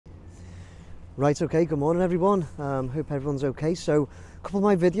Right, okay, good morning everyone. Hope everyone's okay. So, a couple of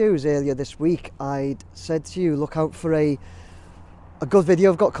my videos earlier this week, I'd said to you, look out for a good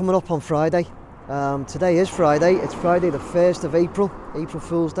video I've got coming up on Friday. Today is Friday. It's Friday the 1st of April, April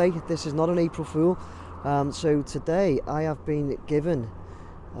Fool's Day. This is not an April Fool. So today I have been given,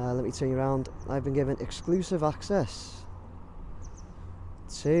 let me turn you around, I've been given exclusive access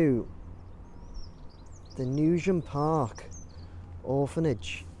to the Newsham Park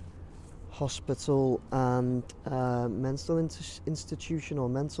Orphanage, hospital and mental institution or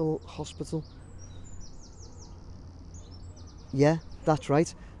mental hospital. Yeah, that's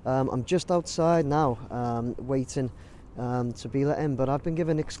right. I'm just outside now, waiting to be let in, but I've been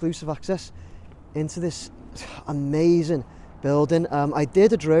given exclusive access into this amazing building. I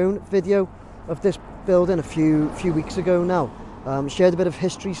did a drone video of this building a few weeks ago now. Shared a bit of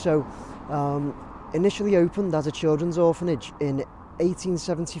history. So initially opened as a children's orphanage in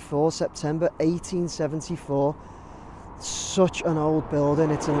 1874, September 1874. Such an old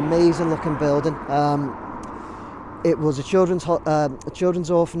building. It's an amazing looking building. It was a children's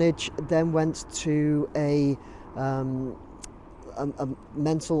orphanage, then went to a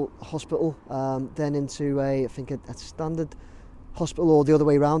mental hospital, then into I think a standard hospital, or the other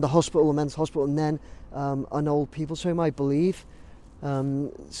way around, a hospital, a mental hospital, and then an old people's home, I believe.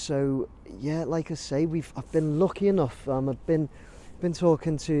 So yeah, like I say, I've been lucky enough. I've been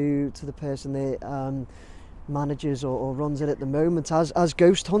talking to the person that manages or runs it at the moment as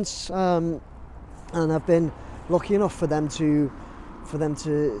Ghost Hunts, and I've been lucky enough for them to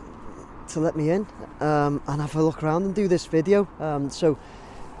let me in and have a look around and do this video. So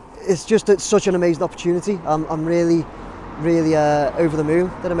it's such an amazing opportunity. I'm really over the moon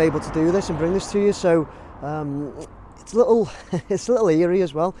that I'm able to do this and bring this to you. So it's a little eerie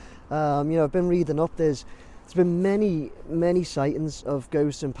as well. I've been reading up. There's been many sightings of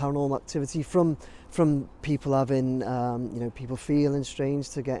ghosts and paranormal activity from people having people feeling strange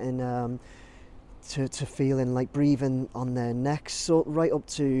to getting to feeling like breathing on their necks, so right up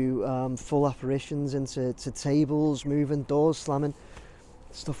to full apparitions into tables moving, doors slamming,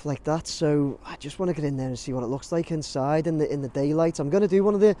 stuff like that. So I just want to get in there and see what it looks like inside in the daylight. I'm going to do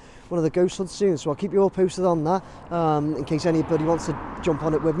one of the ghost hunts soon, so I'll keep you all posted on that, in case anybody wants to jump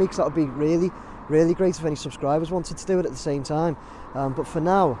on it with me, because that would be really great if any subscribers wanted to do it at the same time. But for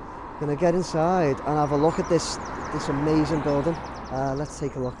now, I'm going to get inside and have a look at this amazing building. Let's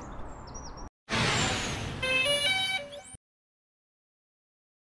take a look.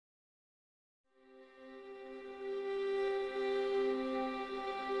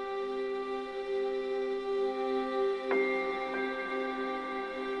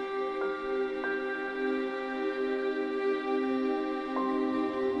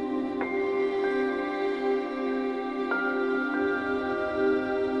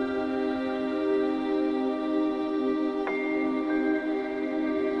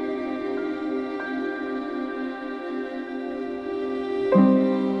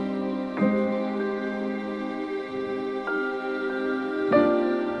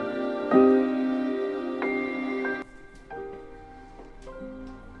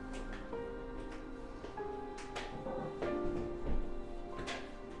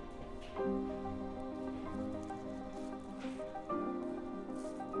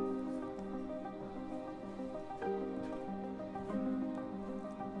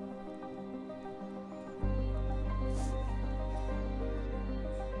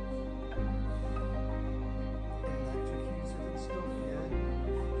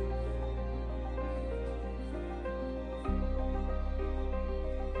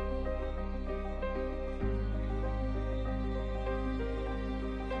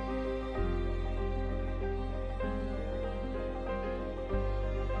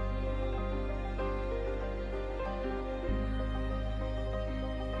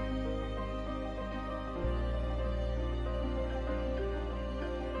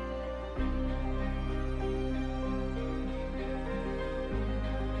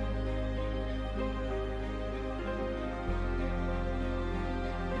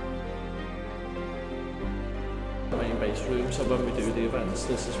 Main base room, so when we do the events,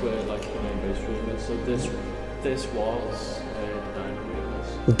 this is where like the main base room is. So this was the dining room.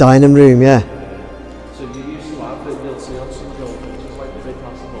 The dining room, yeah. So you used to have it, you'll see on some old pictures, like the big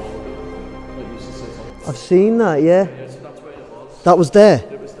plastic hall that used to sit on. I've seen that, yeah. Yeah, so that's where it was. That was there.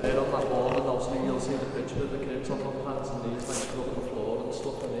 It was there on that wall, and also you'll see the picture of the kids on pants and knees, like up on the floor and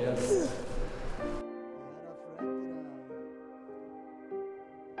stuff in here.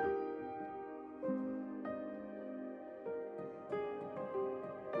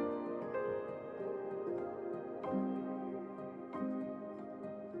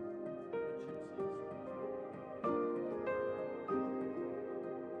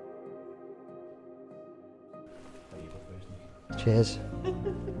 Cheers.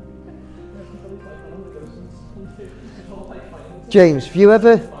 James, have you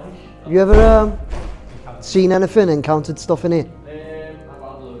ever seen anything, encountered stuff in here? I've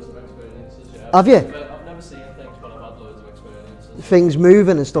had loads of experiences, yeah. Have you? I've never seen things, but I've had loads of experiences. Things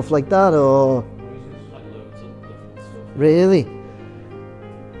moving and stuff like that, or? Like loads of different stuff. Really?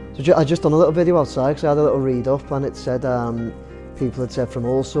 So I just done a little video outside because I had a little read up, and it said people had said from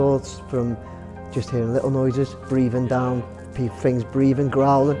all sorts, from just hearing little noises, breathing down, things breathing,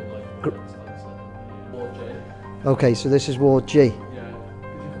 growling. Ward J. Okay, so this is Ward G. Yeah,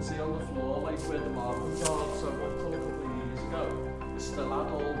 because you can see on the floor, like where the marbles are. So up till a couple of years ago, they still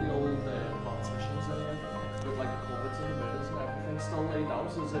had all the old partitions in here, with like the cupboards and the mirrors and everything still laid out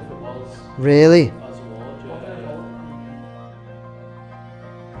as if it was Really? as a ward. Yeah.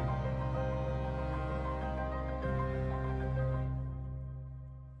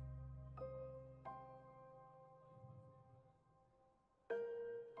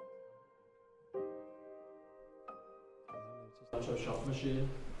 Electroshock machine.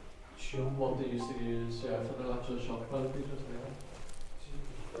 Sure. What they used to use, yeah, for the electroshock therapy, just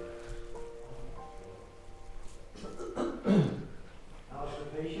How's the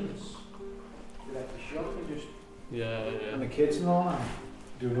patients? You like the shock or just... yeah. And the kids and all that?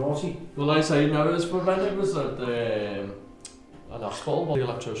 Do naughty? Well, like I say, no, it was for when it was at an hospital, the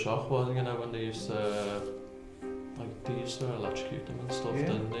electroshock one, you know, when they used to, like, they used to electrocute them and stuff, Yeah.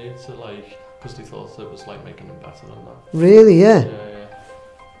 didn't they? To like, because they thought it was like making them better than that. Really? Yeah. Yeah.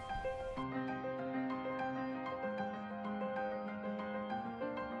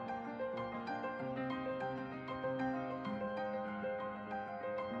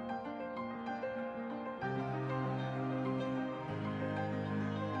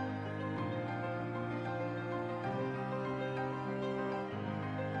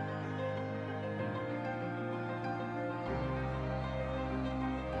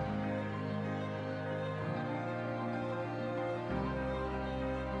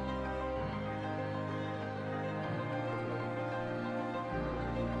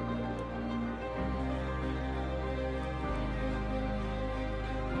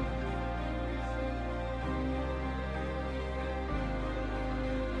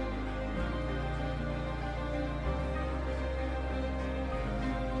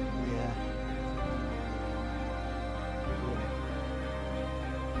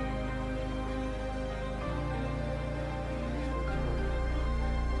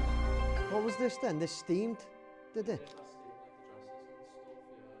 What was this then? This steamed, did it?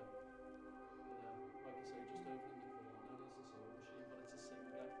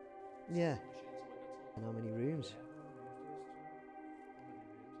 Yeah. And how many rooms?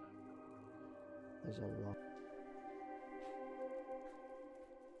 There's a lot.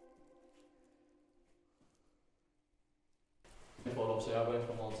 But obviously I work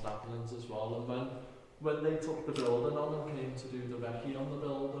for Malton Appellings as well, and when they took the building on and came to do the recce on the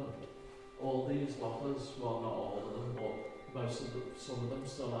building, all these lockers, well not all of them, but some of them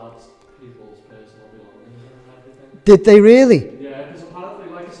still had people's personal belongings and everything. Did they really? Yeah, because apparently,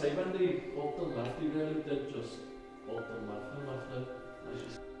 like I say, when they upped and left, they really did just up and left it.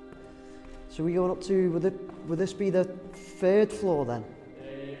 So we going up to, would this be the third floor then?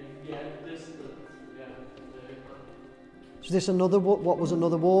 Yeah, this is the, yeah, So this another, what was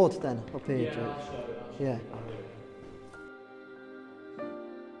another ward then up here? yeah, James? I'll show it. Yeah.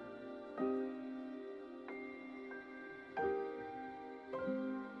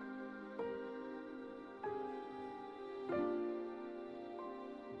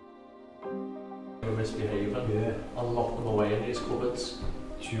 Were misbehaving Yeah. and locked them away in these cupboards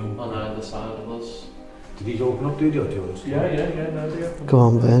Sure. on either side of us. Did he open up, did he, or doors? Yeah, no, they opened Go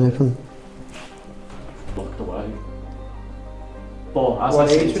on, Ben, open. locked away. But as What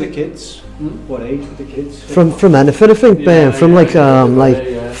I age see were the kids? What age were the kids? From anything, I think, Ben. From like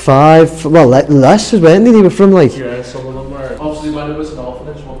yeah. 5, well, less, weren't they? They were from like... Yeah, some of them were. Obviously, when it was an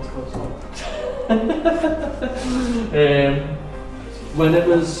orphanage, once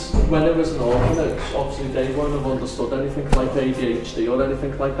when it was an orphanage, obviously they won't have understood anything like ADHD or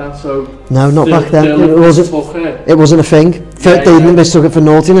anything like that. So No, not back then. It wasn't a thing. They didn't mistook it for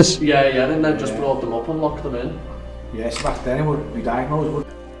naughtiness. Yeah, and then just brought them up and locked them in. Yes, back then it would be diagnosed with...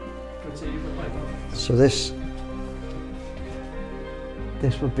 So this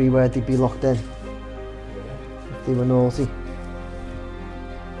would be where they'd be locked in if they were naughty.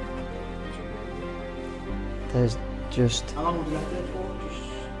 There's just... How long would you have there for? Just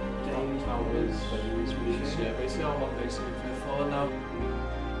days, hours? Weeks, yeah, basically how long they sleep for now.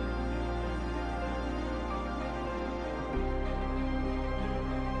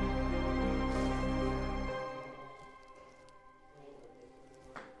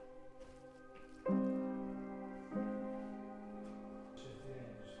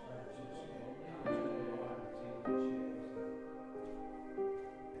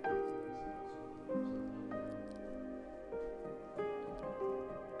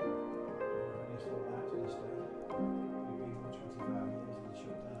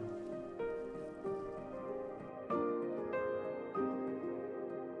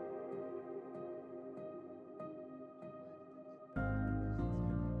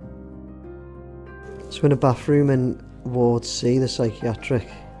 So in a bathroom in Ward C, the psychiatric,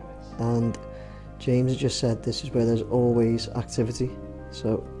 and James has just said this is where there's always activity.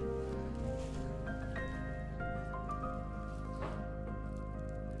 So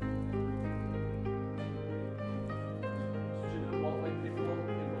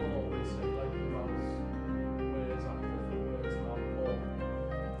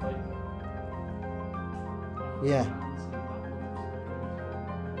yeah.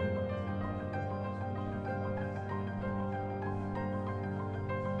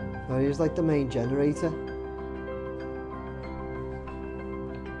 Oh, here's like the main generator. Look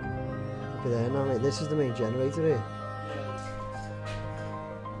at there now, mate. This is the main generator here.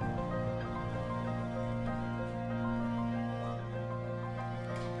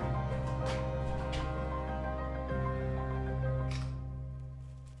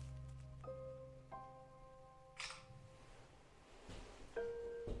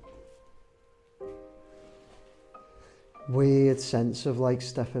 Weird sense of like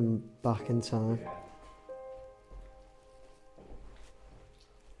stepping back in time.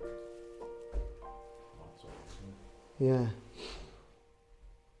 Yeah.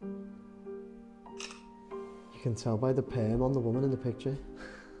 You can tell by the perm on the woman in the picture.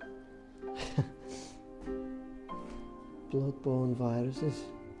 Blood-borne viruses.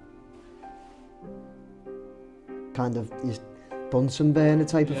 Kind of Bunsen burner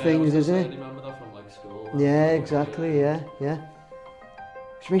type of things, isn't it? Remember that from like school? Yeah, exactly, yeah.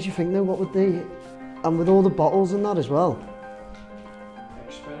 Which makes you think though, what would they... And with all the bottles and that as well.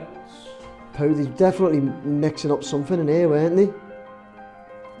 Experiments. They're definitely mixing up something in here, weren't they?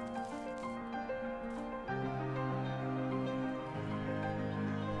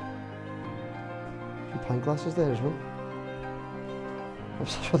 Some pint glasses there as well.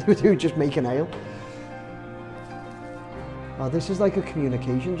 That's what they would do, just make an ale. Oh, this is like a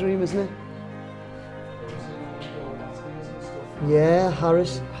communications room, isn't it? Yeah,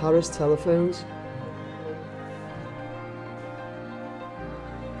 Harris telephones.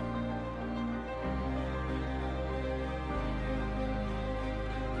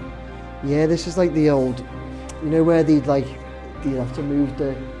 Yeah, this is like the old, you know, where they'd have to move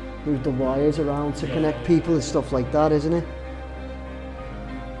the wires around to connect people and stuff like that, isn't it?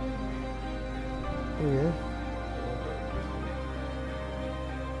 Oh yeah.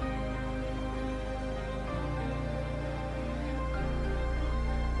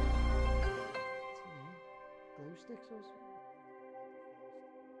 Glue sticks or something.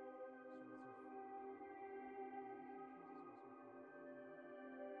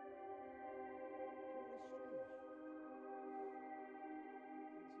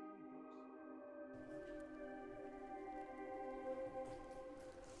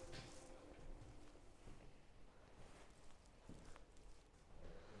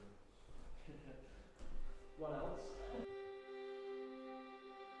 What else?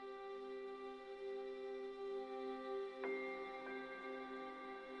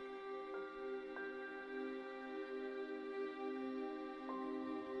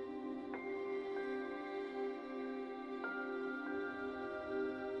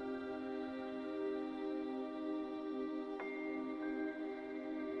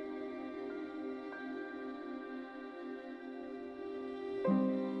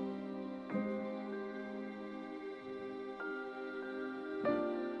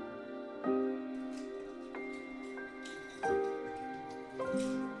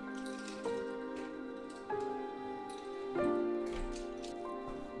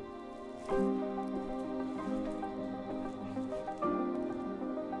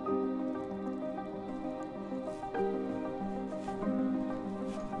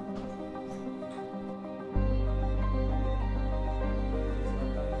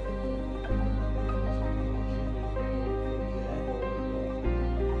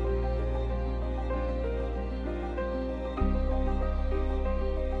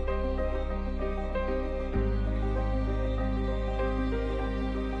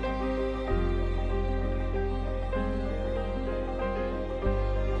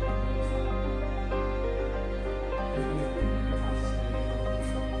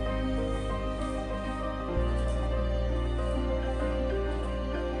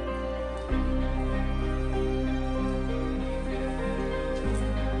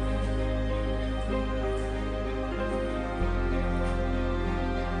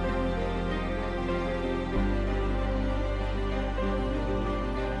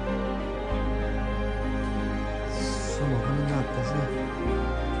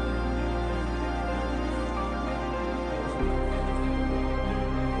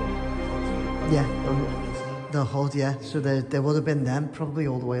 Yeah. The HUD, yeah. So there would have been them probably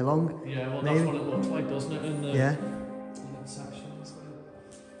all the way along. Yeah, well, maybe. that's what it looks like, doesn't it? In the Yeah. sections there.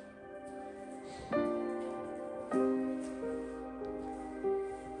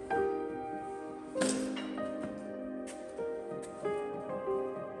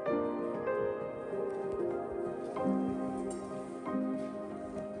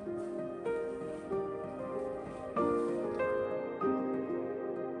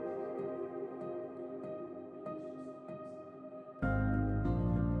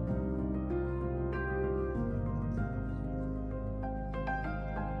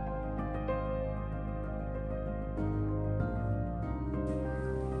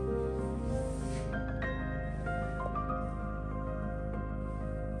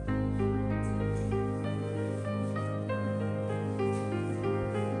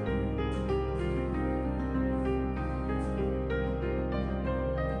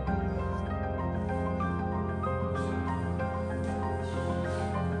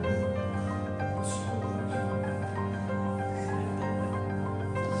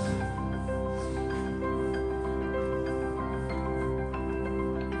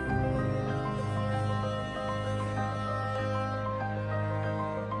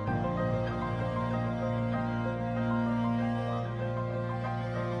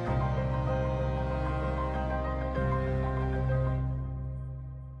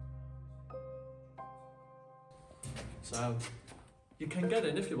 So, you can get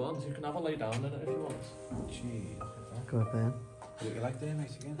in if you want. You can have a lay down in it if you want. Gee, look at that. Go up there. What you like there,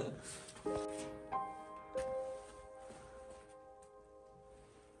 mate, again?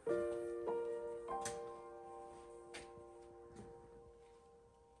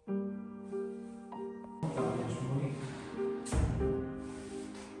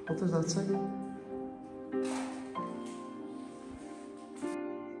 What does that say?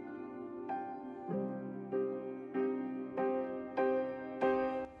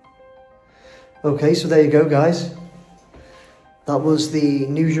 Okay, so there you go, guys. That was the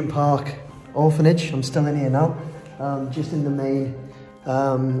Newsham Park Orphanage. I'm still in here now, just in the main,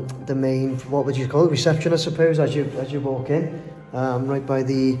 what would you call it, reception, I suppose, as you walk in, right by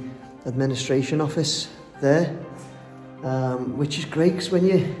the administration office there, which is great because when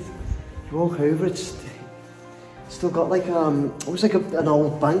you walk over, it's still got like almost like an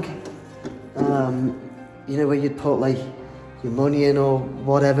old bank, you know, where you'd put like your money in or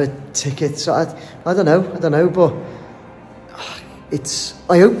whatever, tickets. I don't know, but it's.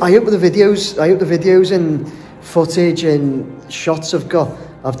 I hope the videos and footage and shots I've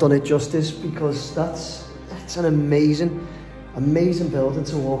done it justice, because it's an amazing building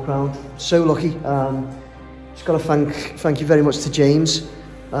to walk around. So lucky. Just got to thank you very much to James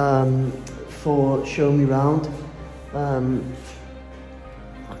for showing me around.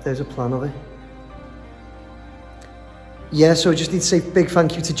 There's a plan of it. Yeah, so I just need to say a big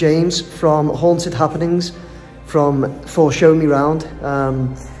thank you to James from Haunted Happenings for showing me around.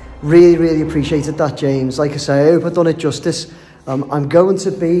 Really appreciated that, James. Like I say, I hope I've done it justice. I'm going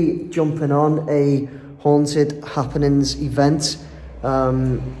to be jumping on a Haunted Happenings event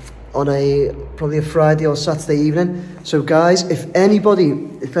on probably a Friday or Saturday evening. So guys, if any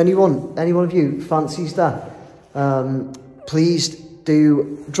one of you fancies that, please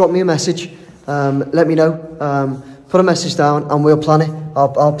do drop me a message. Let me know. Put a message down and we'll plan it.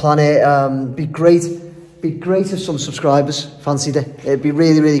 I'll plan it. Be great if some subscribers fancied it. It'd be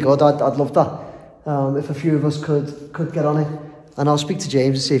really good. I'd love that. If a few of us could get on it, and I'll speak to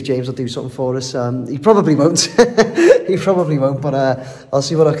James and see if James will do something for us. He probably won't. He probably won't, but I'll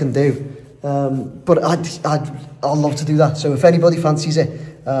see what I can do. But I'd love to do that. So if anybody fancies it,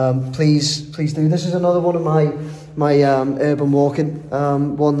 please do. This is another one of my urban walking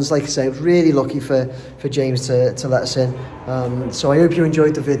ones. Like I say, I was really lucky for James to let us in. So I hope you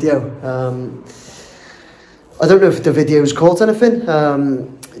enjoyed the video. I don't know if the video's caught anything.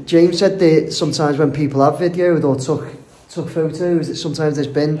 James said that sometimes when people have videoed or took photos, that sometimes there's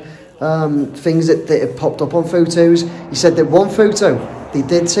been things that have popped up on photos. He said that one photo they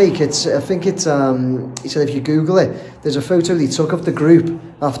did take, he said if you Google it, there's a photo they took of the group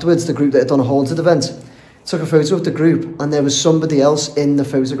afterwards, the group that had done a haunted event. Took a photo of the group and there was somebody else in the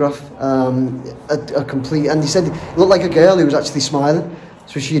photograph, a complete, and he said it looked like a girl who was actually smiling,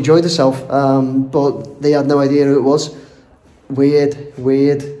 so she enjoyed herself, but they had no idea who it was. Weird.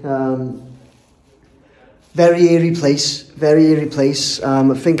 Very eerie place.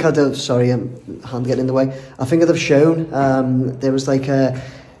 I think I'd have, sorry, hand getting in the way. I think I'd have shown, there was like a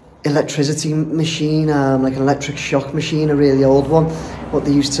electricity machine, like an electric shock machine, a really old one, what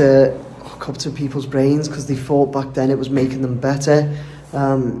they used to hook up to people's brains because they thought back then it was making them better.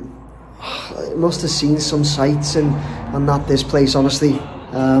 it must have seen some sights and that, this place, honestly.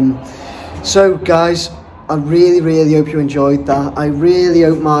 So guys, I really hope you enjoyed that. I really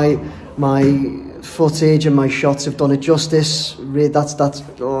hope my footage and my shots have done it justice. I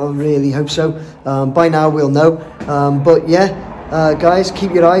really hope so. By now we'll know. But yeah, guys,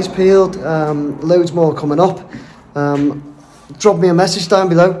 keep your eyes peeled. Loads more coming up. Drop me a message down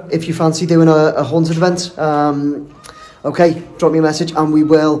below if you fancy doing a haunted event. Okay, drop me a message and we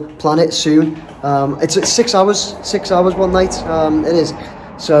will plan it soon. It's 6 hours, 6 hours one night. It is.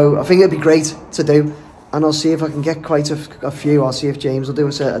 So I think it'd be great to do. And I'll see if I can get quite a few. I'll see if James will do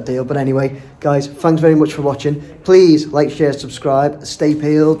us a deal. But anyway, guys, thanks very much for watching. Please like, share, subscribe. Stay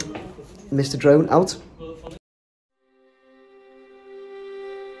peeled. Mr. Drone out.